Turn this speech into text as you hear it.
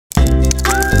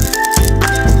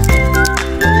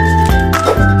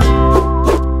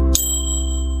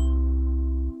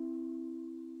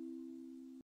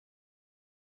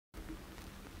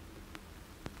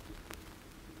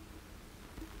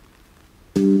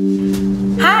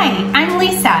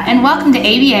and welcome to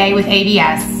ABA with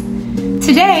ABS.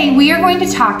 Today we are going to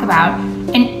talk about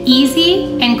an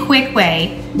easy and quick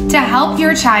way to help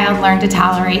your child learn to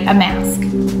tolerate a mask.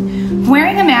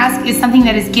 Wearing a mask is something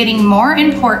that is getting more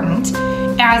important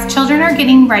as children are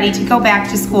getting ready to go back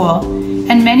to school,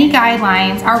 and many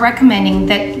guidelines are recommending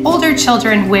that older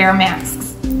children wear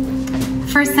masks.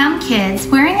 For some kids,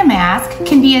 wearing a mask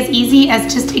can be as easy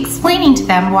as just explaining to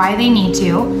them why they need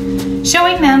to,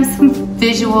 showing them some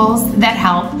visuals that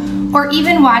help, or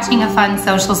even watching a fun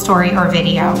social story or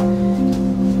video.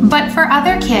 But for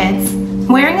other kids,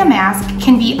 wearing a mask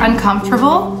can be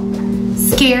uncomfortable,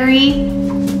 scary,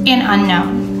 and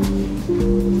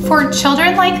unknown. For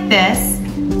children like this,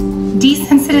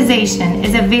 desensitization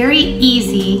is a very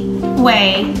easy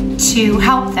way to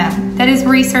help them that is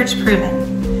research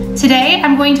proven. Today,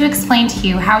 I'm going to explain to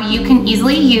you how you can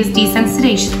easily use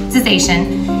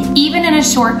desensitization even in a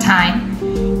short time,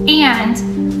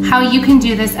 and how you can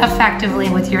do this effectively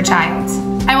with your child.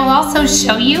 I will also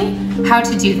show you how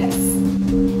to do this.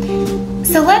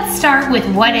 So let's start with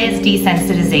what is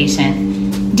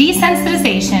desensitization.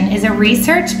 Desensitization is a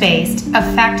research-based,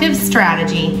 effective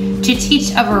strategy to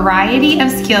teach a variety of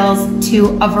skills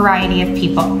to a variety of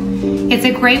people. It's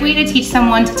a great way to teach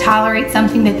someone to tolerate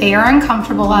something that they are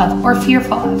uncomfortable of or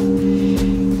fearful of.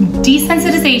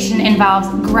 Desensitization involves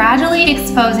gradually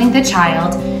exposing the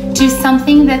child to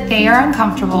something that they are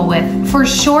uncomfortable with for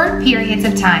short periods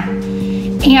of time,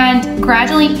 and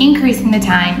gradually increasing the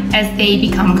time as they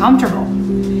become comfortable.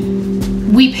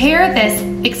 We pair this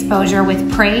exposure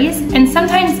with praise and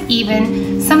sometimes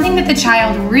even something that the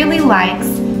child really likes,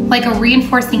 like a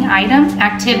reinforcing item,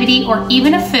 activity, or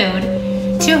even a food,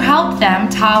 to help them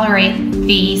tolerate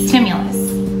the stimulus.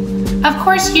 Of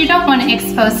course, you don't want to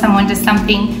expose someone to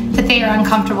something that they are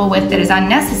uncomfortable with that is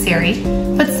unnecessary,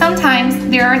 but sometimes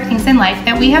there are things in life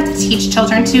that we have to teach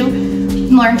children to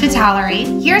learn to tolerate.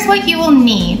 Here's what you will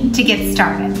need to get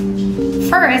started.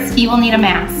 First, you will need a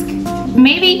mask,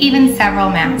 maybe even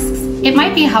several masks. It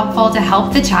might be helpful to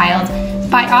help the child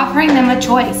by offering them a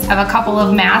choice of a couple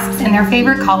of masks in their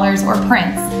favorite colors or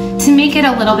prints to make it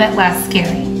a little bit less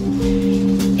scary.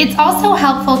 It's also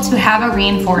helpful to have a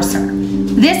reinforcer.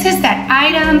 This is that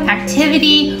item,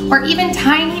 activity, or even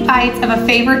tiny bites of a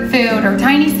favorite food or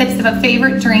tiny sips of a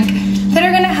favorite drink that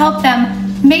are going to help them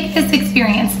make this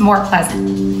experience more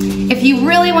pleasant. If you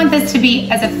really want this to be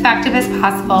as effective as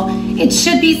possible, it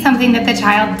should be something that the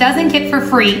child doesn't get for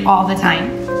free all the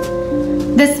time.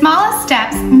 The smallest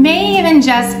steps may even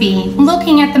just be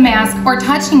looking at the mask or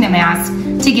touching the mask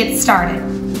to get started.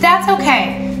 That's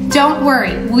okay. Don't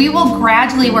worry. We will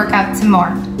gradually work up to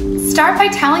more. Start by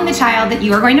telling the child that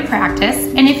you are going to practice,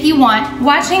 and if you want,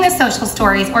 watching the social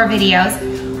stories or videos,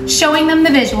 showing them the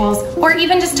visuals, or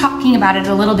even just talking about it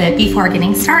a little bit before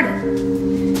getting started.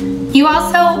 You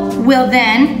also will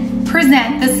then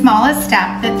present the smallest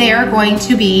step that they are going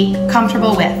to be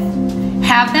comfortable with.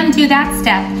 Have them do that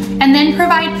step, and then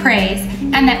provide praise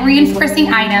and that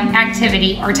reinforcing item,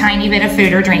 activity, or tiny bit of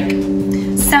food or drink.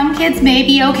 Some kids may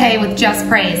be okay with just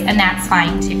praise, and that's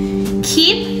fine too.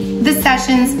 Keep the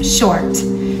sessions short.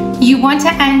 You want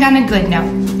to end on a good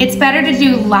note. It's better to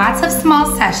do lots of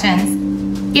small sessions.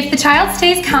 If the child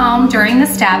stays calm during the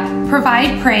step,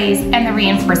 provide praise and the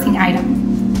reinforcing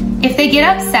item. If they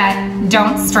get upset,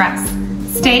 don't stress.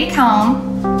 Stay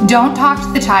calm, don't talk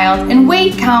to the child, and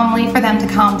wait calmly for them to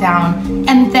calm down,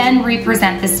 and then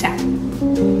represent the step.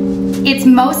 It's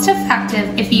most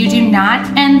effective if you do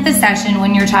not end the session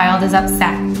when your child is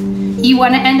upset. You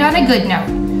want to end on a good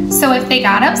note. So if they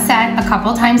got upset a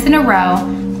couple times in a row,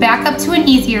 back up to an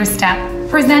easier step,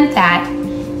 present that,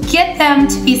 get them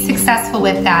to be successful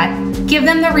with that, give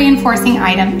them the reinforcing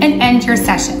item, and end your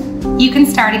session. You can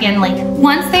start again later.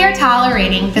 Once they are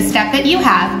tolerating the step that you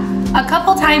have a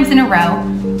couple times in a row,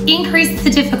 increase the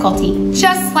difficulty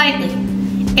just slightly.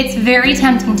 It's very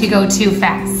tempting to go too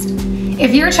fast.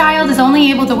 If your child is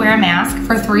only able to wear a mask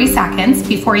for 3 seconds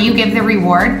before you give the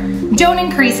reward, don't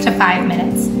increase to 5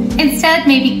 minutes. Instead,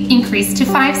 maybe increase to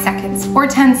 5 seconds or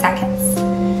 10 seconds.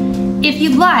 If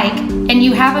you'd like, and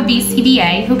you have a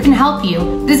BCBA who can help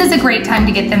you, this is a great time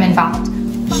to get them involved.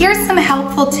 Here's some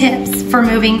helpful tips for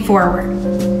moving forward.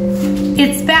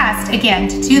 It's best, again,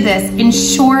 to do this in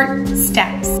short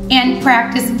steps and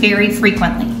practice very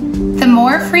frequently. The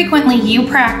more frequently you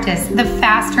practice, the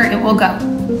faster it will go.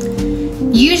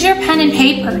 Use your pen and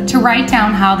paper to write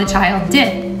down how the child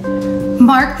did.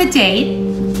 Mark the date,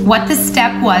 what the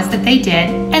step was that they did,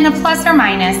 and a plus or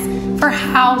minus for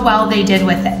how well they did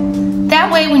with it.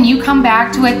 That way, when you come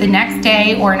back to it the next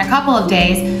day or in a couple of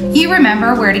days, you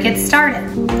remember where to get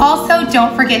started. Also,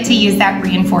 don't forget to use that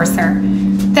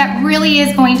reinforcer. that really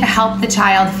is going to help the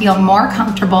child feel more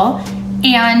comfortable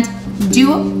and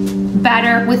do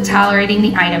better with tolerating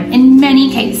the item in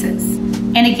many cases.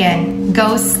 And again,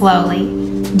 go slowly.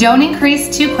 Don't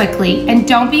increase too quickly, and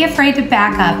don't be afraid to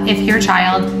back up if your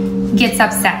child gets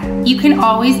upset. You can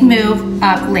always move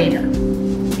up later.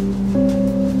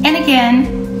 And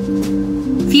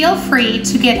again, feel free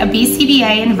to get a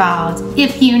BCBA involved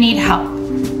if you need help.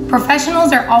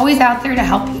 Professionals are always out there to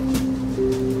help you.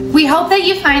 We hope that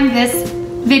you find this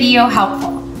video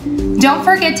helpful. Don't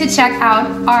forget to check out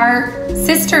our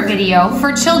sister video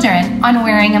for children on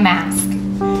wearing a mask.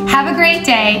 Have a great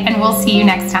day, and we'll see you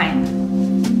next time.